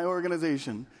as my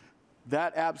organization,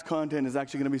 that app's content is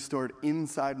actually going to be stored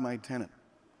inside my tenant.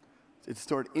 It's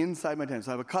stored inside my tenant.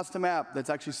 So I have a custom app that's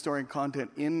actually storing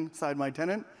content inside my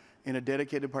tenant in a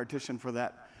dedicated partition for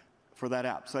that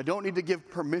app. So I don't need to give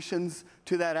permissions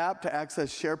to that app to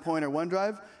access SharePoint or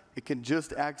OneDrive. It can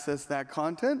just access that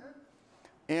content.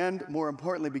 And more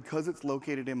importantly, because it's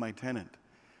located in my tenant,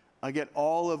 I get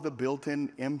all of the built-in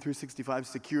M365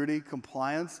 security,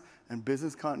 compliance, and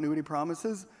business continuity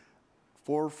promises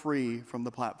for free from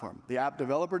the platform. The app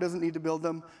developer doesn't need to build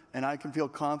them, and I can feel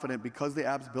confident because the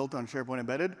app's built on SharePoint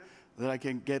Embedded that I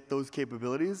can get those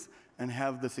capabilities and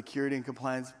have the security and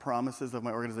compliance promises of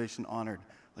my organization honored,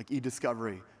 like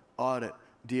e-discovery, audit,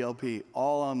 DLP,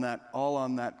 all on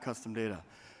that custom data.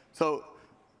 So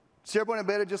SharePoint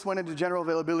Embedded just went into general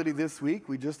availability this week.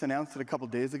 We just announced it a couple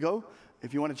days ago.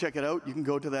 If you want to check it out, you can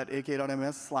go to that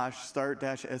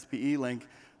ak.ms/start-SPE link.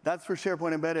 That's for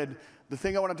SharePoint Embedded. The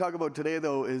thing I want to talk about today,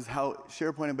 though, is how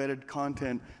SharePoint Embedded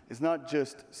content is not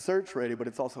just search ready, but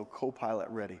it's also Copilot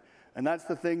ready. And that's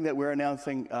the thing that we're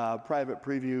announcing private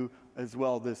preview as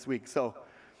well this week. So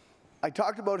I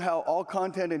talked about how all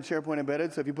content in SharePoint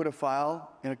Embedded, so if you put a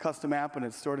file in a custom app and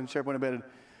it's stored in SharePoint Embedded,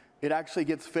 it actually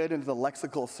gets fed into the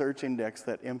lexical search index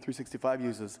that M365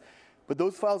 uses. But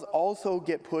those files also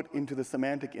get put into the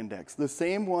semantic index, the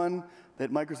same one that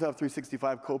Microsoft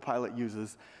 365 Copilot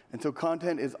uses. And so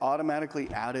content is automatically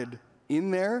added in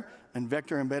there, and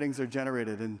vector embeddings are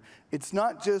generated. And it's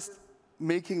not just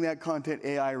making that content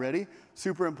AI ready,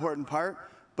 super important part,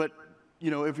 but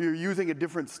if you're using a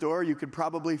different store, you could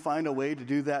probably find a way to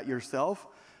do that yourself,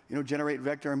 generate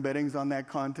vector embeddings on that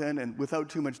content and without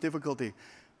too much difficulty.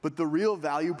 But the real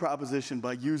value proposition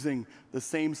by using the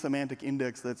same semantic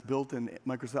index that's built in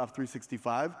Microsoft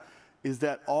 365 is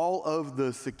that all of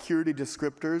the security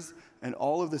descriptors and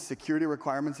all of the security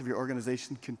requirements of your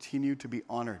organization continue to be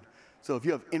honored. So if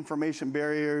you have information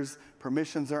barriers,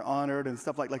 permissions are honored and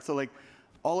stuff like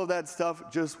all of that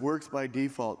stuff just works by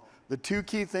default. The two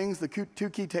key things, the two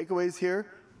key takeaways here,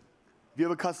 if you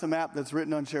have a custom app that's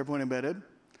written on SharePoint Embedded,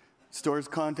 stores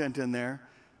content in there,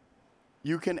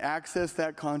 you can access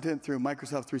that content through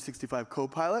Microsoft 365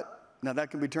 Copilot. Now that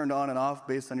can be turned on and off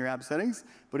based on your app settings,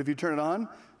 but if you turn it on,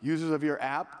 users of your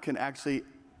app can actually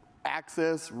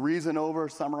access, reason over,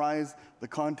 summarize the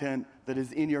content that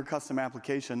is in your custom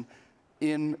application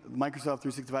in Microsoft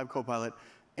 365 Copilot.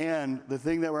 And the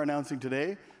thing that we're announcing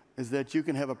today is that you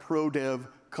can have a pro dev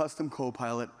custom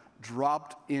Copilot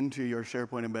dropped into your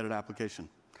SharePoint embedded application.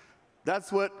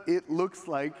 That's what it looks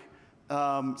like.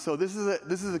 So this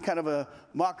is a kind of a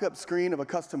mock-up screen of a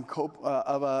custom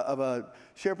of a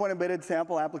SharePoint embedded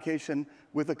sample application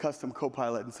with a custom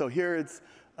Copilot. And so here it's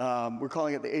we're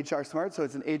calling it the HR Smart. So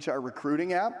it's an HR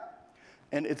recruiting app.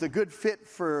 And it's a good fit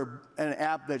for an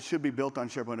app that should be built on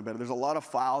SharePoint Embedded. There's a lot of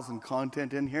files and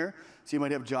content in here. So you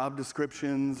might have job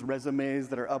descriptions, resumes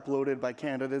that are uploaded by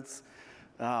candidates,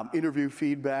 interview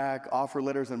feedback, offer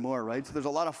letters, and more, right? So there's a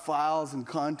lot of files and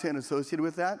content associated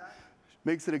with that.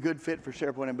 Makes it a good fit for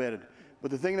SharePoint Embedded.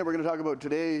 But the thing that we're going to talk about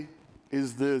today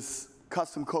is this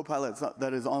custom Copilot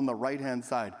that is on the right-hand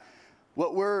side.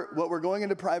 What we're going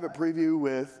into private preview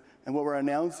with and what we're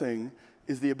announcing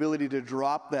is the ability to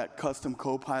drop that custom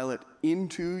Copilot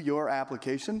into your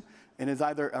application, and is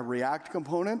either a React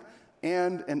component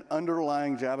and an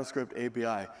underlying JavaScript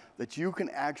API that you can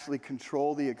actually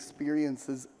control the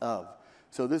experiences of.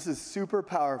 So this is super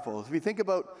powerful. If you think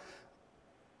about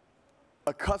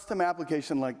a custom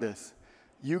application like this,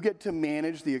 you get to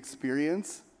manage the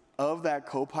experience of that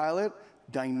Copilot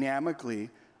dynamically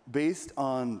based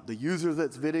on the user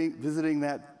that's visiting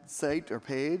that site or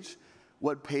page,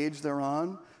 what page they're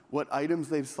on, what items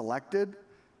they've selected,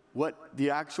 what the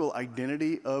actual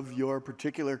identity of your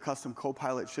particular custom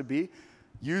Copilot should be.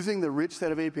 Using the rich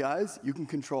set of APIs, you can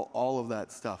control all of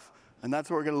that stuff. And that's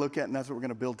what we're going to look at, and that's what we're going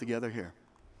to build together here.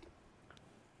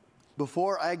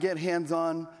 Before I get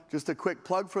hands-on, just a quick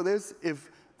plug for this.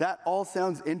 If that all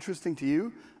sounds interesting to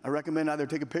you, I recommend either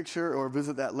take a picture or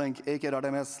visit that link,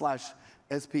 ak.ms/SPE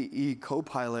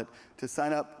Copilot, to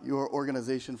sign up your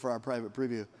organization for our private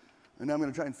preview. And now I'm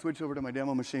going to try and switch over to my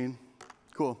demo machine.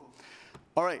 Cool.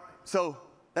 All right, so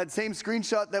that same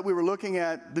screenshot that we were looking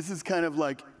at, this is kind of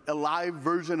like a live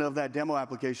version of that demo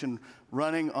application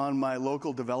running on my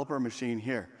local developer machine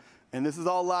here. And this is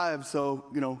all live, so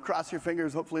cross your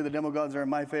fingers. Hopefully the demo gods are in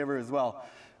my favor as well.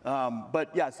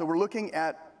 But yeah, so we're looking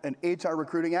at an HR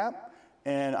recruiting app,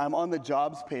 and I'm on the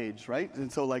jobs page, right?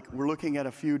 And so we're looking at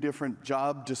a few different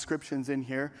job descriptions in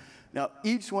here. Now,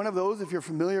 each one of those, if you're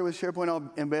familiar with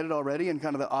SharePoint Embedded already and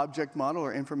kind of the object model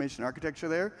or information architecture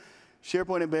there,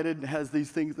 SharePoint Embedded has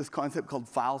this concept called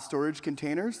file storage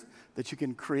containers that you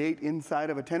can create inside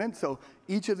of a tenant. So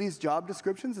each of these job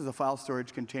descriptions is a file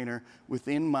storage container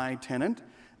within my tenant.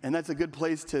 And that's a good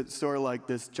place to store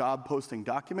this job posting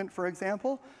document, for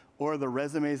example, or the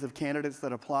resumes of candidates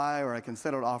that apply, or I can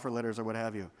send out offer letters or what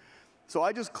have you. So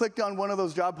I just clicked on one of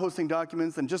those job posting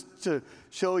documents, and just to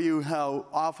show you how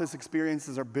Office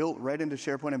experiences are built right into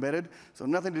SharePoint Embedded. So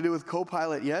nothing to do with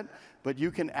Copilot yet, but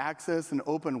you can access and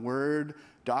open Word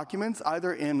documents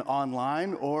either in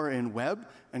online or in web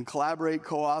and collaborate,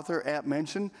 co-author, app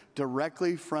mention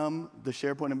directly from the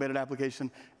SharePoint Embedded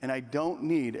application. And I don't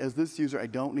need, as this user, I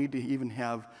don't need to even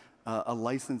have a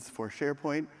license for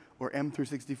SharePoint or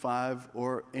M365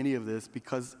 or any of this,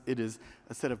 because it is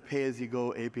a set of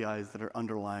pay-as-you-go APIs that are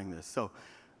underlying this. So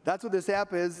that's what this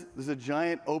app is. There's a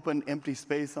giant open empty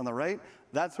space on the right.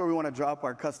 That's where we want to drop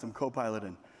our custom Copilot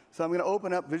in. So I'm going to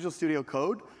open up Visual Studio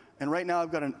Code, and right now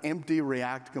I've got an empty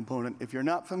React component. If you're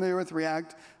not familiar with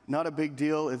React, not a big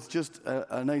deal. It's just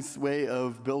a nice way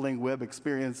of building web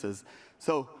experiences.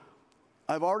 So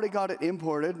I've already got it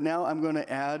imported. Now I'm going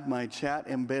to add my chat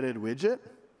embedded widget,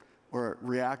 or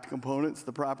React component's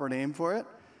the proper name for it.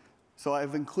 So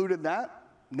I've included that.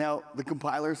 Now the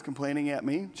compiler's complaining at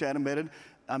me, chat embedded.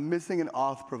 I'm missing an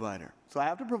auth provider. So I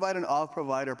have to provide an auth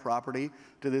provider property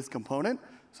to this component.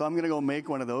 So I'm going to go make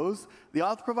one of those. The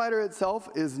auth provider itself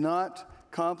is not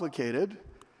complicated.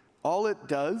 all it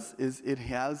does is it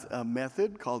has a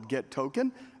method called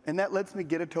getToken, and that lets me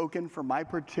get a token for my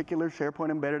particular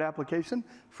SharePoint embedded application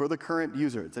for the current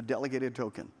user. It's a delegated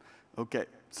token. OK,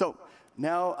 so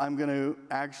now I'm going to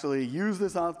actually use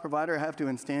this auth provider. I have to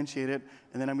instantiate it,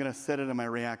 and then I'm going to set it in my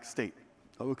React state.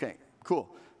 OK, cool.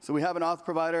 So we have an auth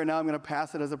provider, and now I'm going to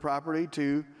pass it as a property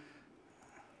to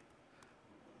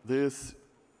this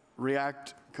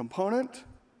React component.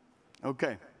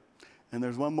 OK, and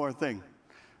there's one more thing.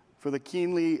 For the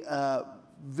keenly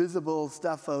visible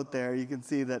stuff out there, you can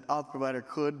see that auth provider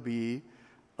could be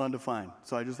undefined.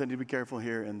 So I just need to be careful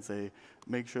here and say,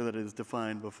 make sure that it is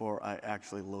defined before I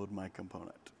actually load my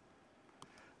component.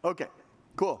 OK,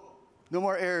 cool. No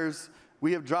more errors.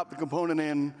 We have dropped the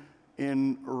component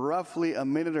in roughly a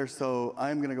minute or so.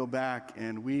 I'm going to go back,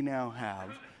 and we now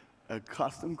have a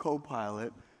custom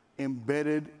Copilot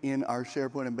embedded in our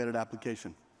SharePoint embedded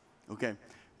application. OK,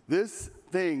 this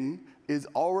thing is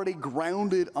already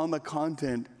grounded on the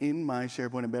content in my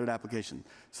SharePoint embedded application.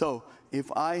 So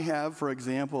if I have, for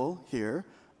example, here,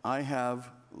 I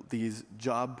have these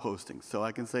job postings. So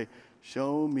I can say,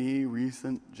 show me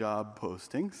recent job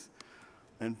postings.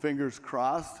 And fingers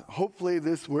crossed, hopefully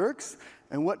this works.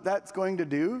 And what that's going to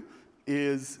do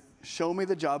is show me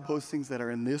the job postings that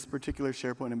are in this particular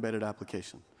SharePoint embedded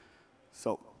application.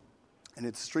 So, and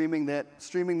it's streaming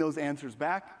those answers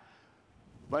back.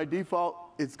 By default,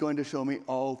 it's going to show me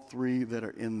all 3 that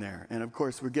are in there. And of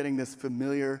course, we're getting this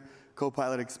familiar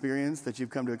Copilot experience that you've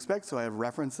come to expect. So I have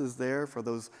references there for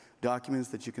those documents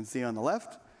that you can see on the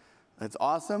left. That's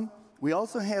awesome. We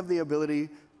also have the ability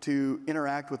to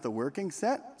interact with the working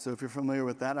set. So if you're familiar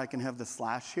with that, I can have the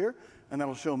slash here, and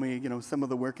that'll show me, some of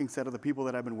the working set of the people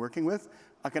that I've been working with.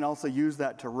 I can also use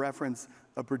that to reference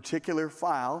a particular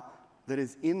file that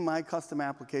is in my custom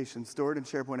application stored in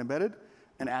SharePoint Embedded,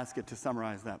 and ask it to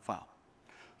summarize that file.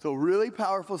 So really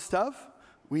powerful stuff.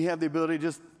 We have the ability to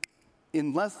just,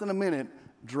 in less than a minute,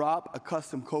 drop a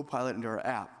custom Copilot into our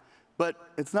app. But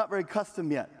it's not very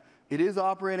custom yet. It is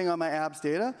operating on my app's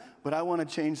data, but I want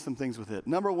to change some things with it.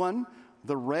 Number one,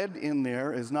 the red in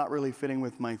there is not really fitting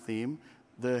with my theme.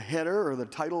 The header or the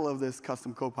title of this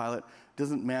custom Copilot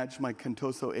doesn't match my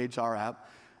Contoso HR app.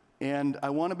 And I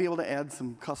want to be able to add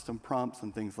some custom prompts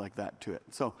and things like that to it.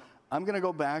 So I'm going to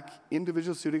go back into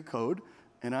Visual Studio Code,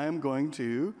 and I am going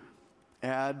to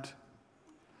add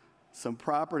some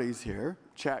properties here,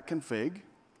 chat config.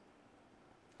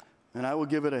 And I will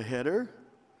give it a header,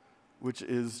 which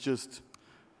is just,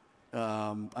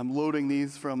 I'm loading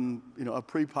these from a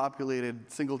pre-populated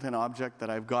singleton object that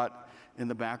I've got in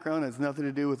the background. It has nothing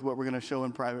to do with what we're going to show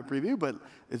in private preview, but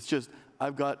it's just,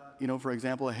 I've got, for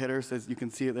example, a header says, you can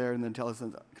see it there, and then tell us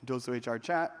Contoso HR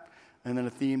chat. And then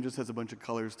a theme just has a bunch of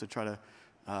colors to try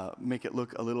to make it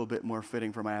look a little bit more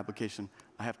fitting for my application.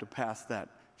 I have to pass that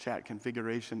chat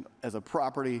configuration as a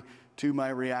property to my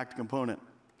React component.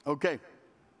 OK,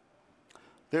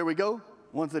 there we go.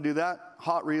 Once I do that,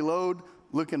 hot reload,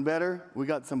 looking better. We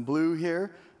got some blue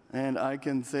here. And I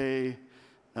can say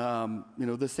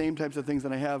the same types of things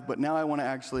that I have. But now I want to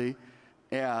actually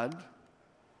add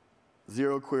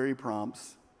 0 query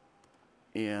prompts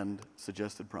and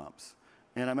suggested prompts.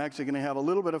 And I'm actually going to have a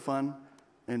little bit of fun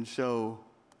and show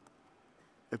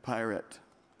a pirate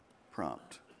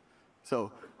prompt.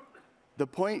 So the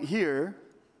point here,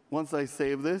 once I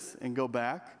save this and go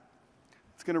back,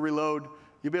 it's going to reload.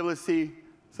 You'll be able to see,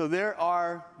 so there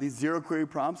are these 0 query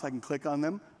prompts. I can click on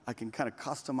them. I can kind of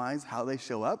customize how they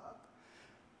show up.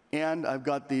 And I've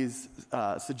got these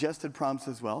suggested prompts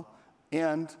as well.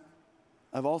 And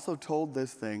I've also told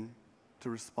this thing to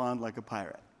respond like a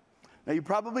pirate. Now, you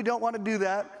probably don't want to do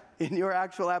that in your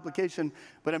actual application,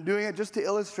 but I'm doing it just to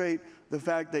illustrate the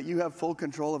fact that you have full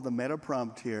control of the meta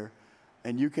prompt here,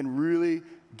 and you can really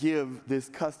give this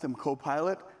custom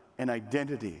Copilot an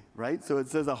identity, right? So it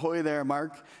says, ahoy there,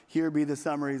 Mark. Here be the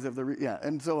summaries of the,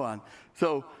 and so on.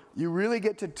 So you really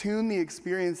get to tune the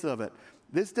experience of it.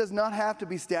 This does not have to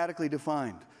be statically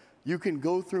defined. You can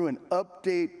go through and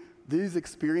update these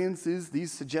experiences,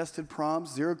 these suggested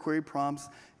prompts, 0 query prompts,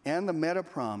 and the meta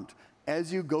prompt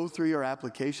as you go through your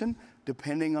application,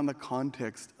 depending on the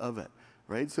context of it,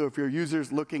 right? So if your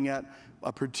user's looking at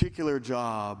a particular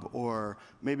job, or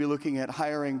maybe looking at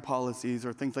hiring policies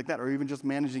or things like that, or even just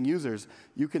managing users,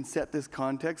 you can set this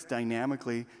context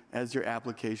dynamically as your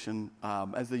application,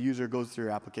 as the user goes through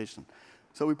your application.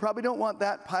 So we probably don't want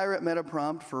that pirate meta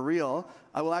prompt for real.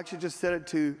 I will actually just set it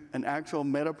to an actual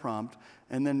meta prompt,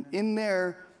 and then in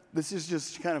there, this is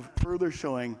just kind of further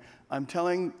showing, I'm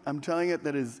telling it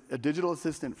that is a digital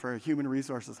assistant for a human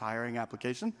resources hiring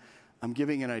application. I'm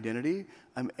giving an identity.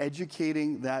 I'm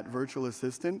educating that virtual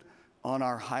assistant on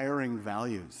our hiring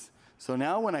values. So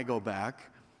now when I go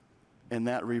back and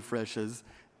that refreshes,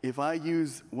 if I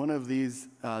use one of these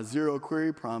 0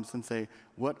 query prompts and say,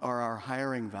 what are our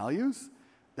hiring values?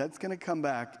 That's going to come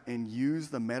back and use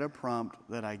the meta prompt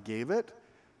that I gave it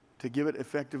to give it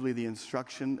effectively the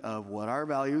instruction of what our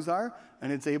values are,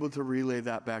 and it's able to relay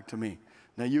that back to me.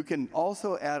 Now you can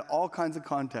also add all kinds of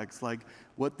context, like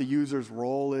what the user's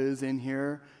role is in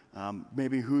here,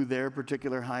 maybe who their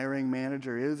particular hiring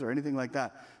manager is, or anything like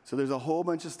that. So there's a whole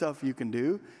bunch of stuff you can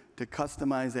do to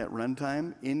customize at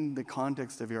runtime in the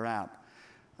context of your app,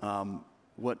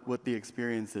 what the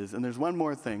experience is. And there's one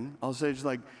more thing. I'll say, just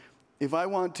like, if I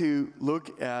want to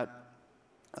look at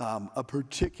a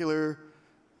particular,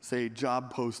 say,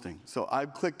 job posting. So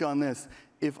I've clicked on this.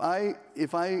 If I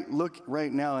look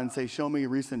right now and say, show me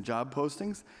recent job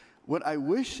postings, what I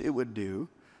wish it would do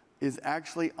is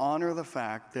actually honor the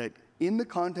fact that in the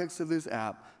context of this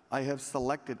app, I have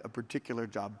selected a particular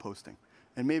job posting.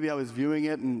 And maybe I was viewing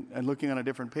it and looking on a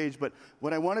different page, but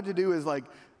what I wanted to do is like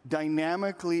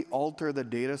dynamically alter the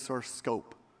data source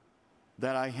scope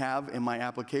that I have in my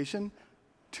application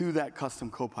to that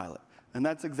custom Copilot. And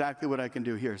that's exactly what I can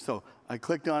do here. So I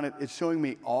clicked on it. It's showing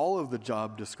me all of the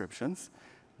job descriptions.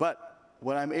 But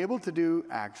what I'm able to do,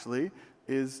 actually,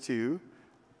 is to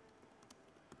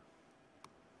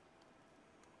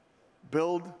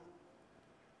build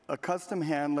a custom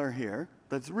handler here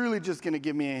that's really just going to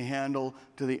give me a handle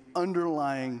to the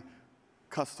underlying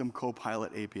custom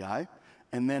Copilot API.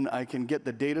 And then I can get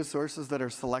the data sources that are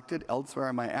selected elsewhere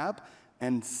in my app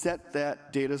and set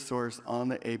that data source on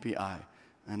the API.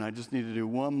 And I just need to do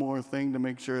one more thing to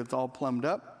make sure it's all plumbed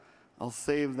up. I'll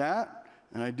save that.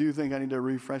 And I do think I need to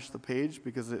refresh the page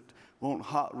because it won't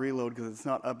hot reload because it's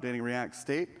not updating React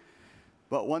state.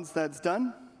 But once that's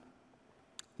done,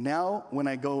 now when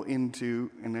I go into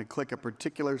and I click a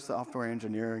particular software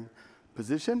engineering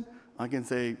position, I can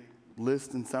say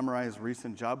list and summarize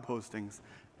recent job postings.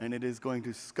 And it is going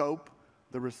to scope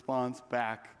the response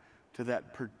back to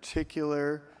that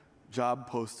particular job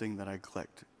posting that I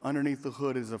clicked. Underneath the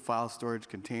hood is a file storage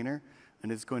container,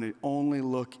 and it's going to only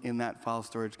look in that file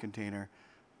storage container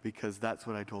because that's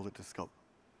what I told it to scope.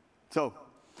 So,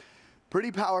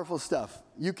 pretty powerful stuff.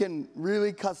 You can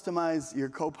really customize your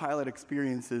Copilot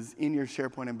experiences in your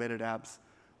SharePoint embedded apps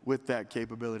with that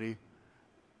capability.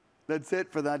 That's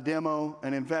it for that demo,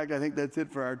 and in fact, I think that's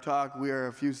it for our talk. We are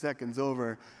a few seconds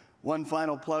over. One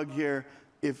final plug here.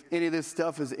 If any of this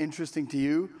stuff is interesting to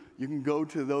you, you can go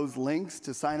to those links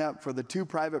to sign up for the 2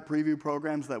 private preview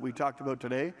programs that we talked about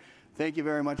today. Thank you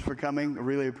very much for coming. I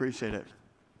really appreciate it.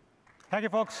 Thank you,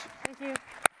 folks. Thank you.